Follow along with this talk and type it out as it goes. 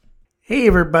Hey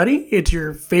everybody, it's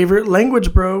your favorite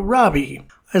language bro, Robbie.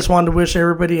 I just wanted to wish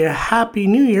everybody a happy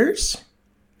New Year's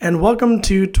and welcome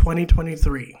to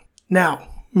 2023. Now,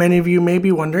 many of you may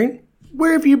be wondering,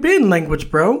 where have you been, language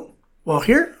bro? Well,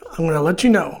 here, I'm going to let you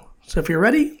know. So if you're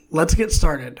ready, let's get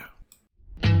started.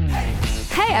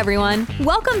 Hey everyone,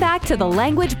 welcome back to the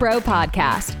Language Bro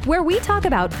podcast, where we talk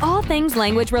about all things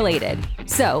language related.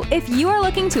 So if you are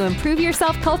looking to improve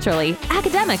yourself culturally,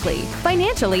 academically,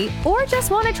 financially, or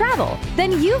just want to travel,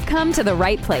 then you've come to the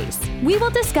right place. We will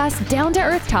discuss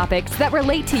down-to-earth topics that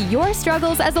relate to your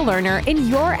struggles as a learner in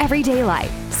your everyday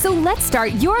life. So let's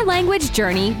start your language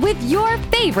journey with your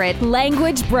favorite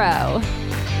language bro.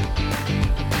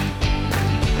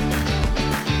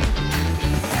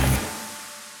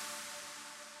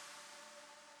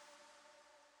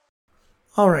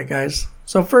 Alright guys,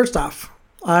 so first off,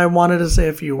 I wanted to say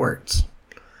a few words.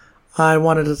 I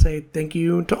wanted to say thank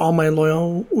you to all my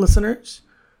loyal listeners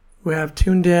who have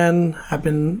tuned in, have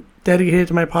been dedicated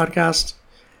to my podcast.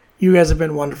 You guys have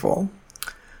been wonderful.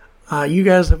 You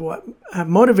guys have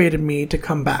motivated me to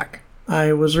come back.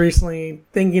 I was recently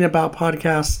thinking about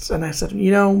podcasts and I said,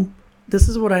 this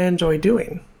is what I enjoy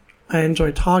doing. I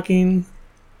enjoy talking.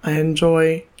 I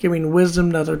enjoy giving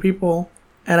wisdom to other people.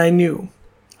 And I knew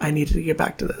I needed to get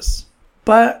back to this.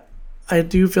 But I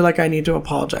do feel like I need to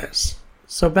apologize.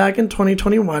 So back in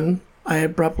 2021, I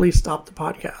abruptly stopped the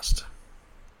podcast.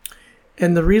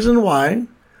 And the reason why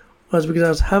was because I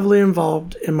was heavily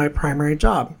involved in my primary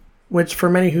job, which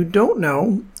for many who don't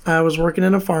know, I was working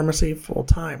in a pharmacy full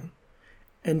time.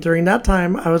 And during that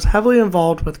time, I was heavily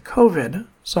involved with COVID.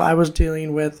 So I was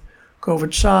dealing with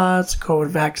COVID shots, COVID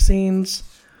vaccines.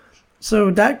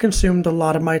 So that consumed a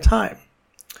lot of my time.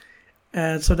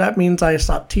 And so that means I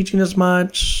stopped teaching as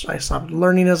much, I stopped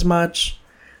learning as much,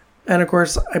 and of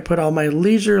course I put all my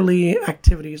leisurely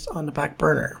activities on the back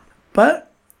burner.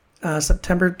 But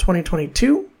September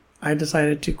 2022, I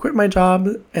decided to quit my job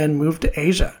and move to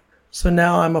Asia. So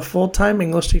now I'm a full-time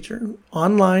English teacher,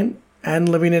 online, and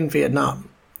living in Vietnam.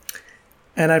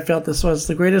 And I felt this was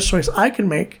the greatest choice I could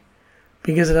make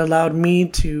because it allowed me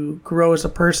to grow as a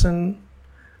person,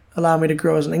 allowed me to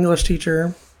grow as an English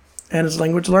teacher, and as a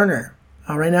language learner.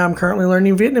 Right now I'm currently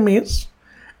learning Vietnamese,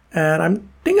 and I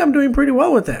think I'm doing pretty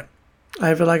well with it.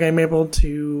 I feel like I'm able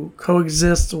to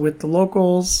coexist with the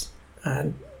locals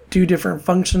and do different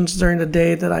functions during the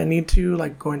day that I need to,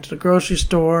 like going to the grocery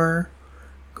store,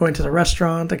 going to the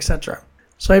restaurant, etc.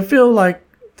 So I feel like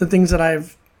the things that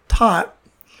I've taught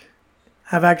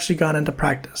have actually gone into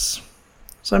practice.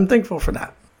 So I'm thankful for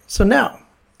that. So now,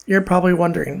 you're probably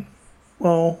wondering,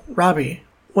 well, Robbie,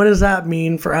 what does that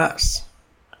mean for us?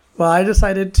 Well, I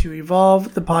decided to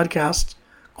evolve the podcast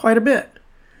quite a bit.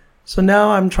 So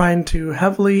now I'm trying to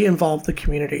heavily involve the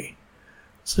community.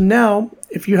 So now,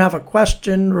 if you have a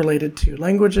question related to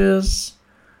languages,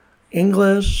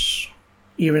 English,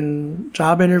 even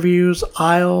job interviews,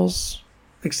 IELTS,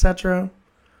 etc.,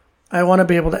 I want to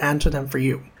be able to answer them for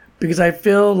you. Because I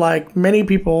feel like many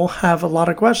people have a lot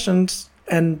of questions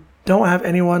and don't have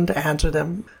anyone to answer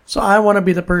them. So I want to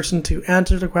be the person to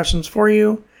answer the questions for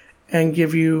you and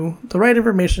give you the right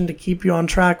information to keep you on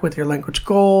track with your language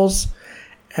goals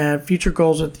and future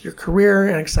goals with your career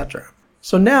and etc.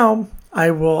 So now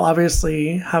I will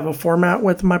obviously have a format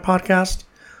with my podcast.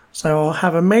 So I'll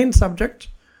have a main subject,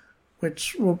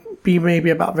 which will be maybe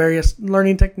about various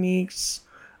learning techniques,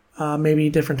 maybe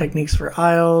different techniques for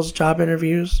IELTS, job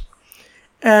interviews.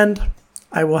 And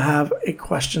I will have a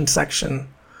question section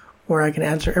where I can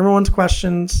answer everyone's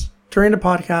questions during the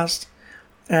podcast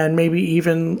and maybe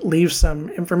even leave some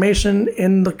information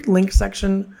in the link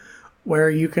section where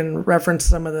you can reference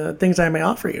some of the things I may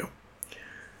offer you.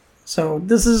 So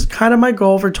this is kind of my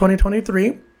goal for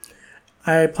 2023.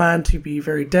 I plan to be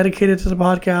very dedicated to the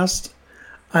podcast.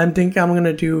 I think I'm going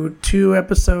to do 2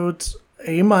 episodes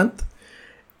a month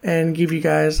and give you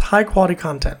guys high quality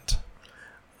content.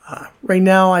 Right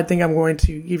now, I think I'm going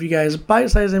to give you guys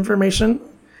bite-sized information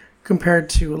compared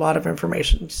to a lot of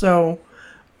information. So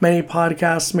many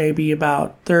podcasts may be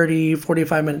about 30,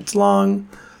 45 minutes long.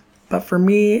 But for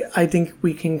me, I think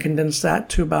we can condense that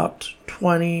to about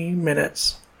 20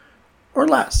 minutes or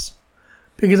less.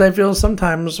 Because I feel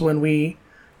sometimes when we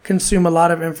consume a lot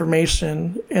of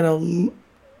information in a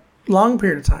long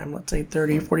period of time, let's say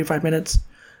 30, 45 minutes,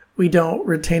 we don't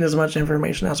retain as much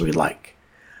information as we'd like.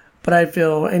 But I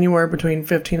feel anywhere between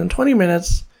 15 and 20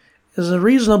 minutes is a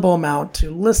reasonable amount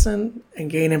to listen and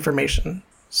gain information.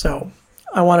 So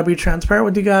I want to be transparent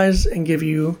with you guys and give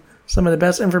you some of the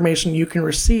best information you can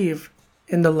receive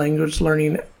in the language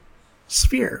learning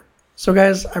sphere. So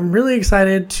guys, I'm really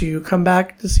excited to come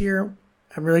back this year.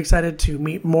 I'm really excited to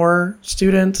meet more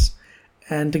students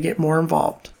and to get more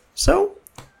involved. So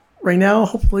right now,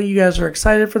 hopefully you guys are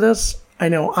excited for this. I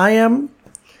know I am.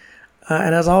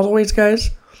 And as always,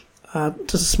 guys,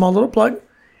 just a small little plug.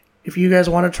 If you guys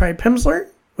want to try Pimsleur,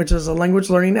 which is a language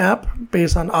learning app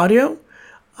based on audio,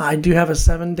 I do have a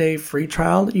 7-day free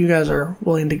trial that you guys are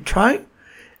willing to try.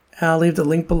 I'll leave the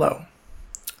link below.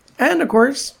 And of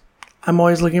course, I'm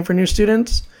always looking for new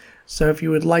students. So if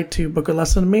you would like to book a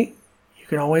lesson with me, you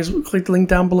can always click the link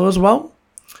down below as well.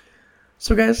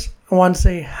 So guys, I want to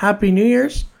say Happy New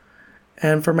Year's.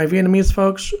 And for my Vietnamese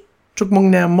folks, Chúc mừng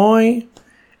năm mới.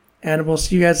 And we'll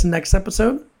see you guys in the next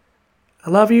episode. I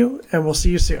love you, and we'll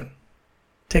see you soon.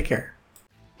 Take care.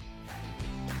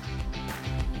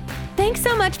 Thanks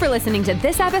so much for listening to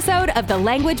this episode of the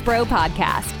Language Bro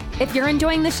Podcast. If you're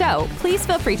enjoying the show, please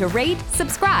feel free to rate,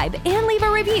 subscribe, and leave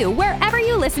a review wherever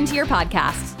you listen to your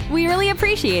podcasts. We really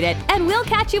appreciate it, and we'll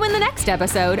catch you in the next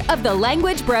episode of the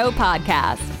Language Bro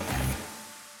Podcast.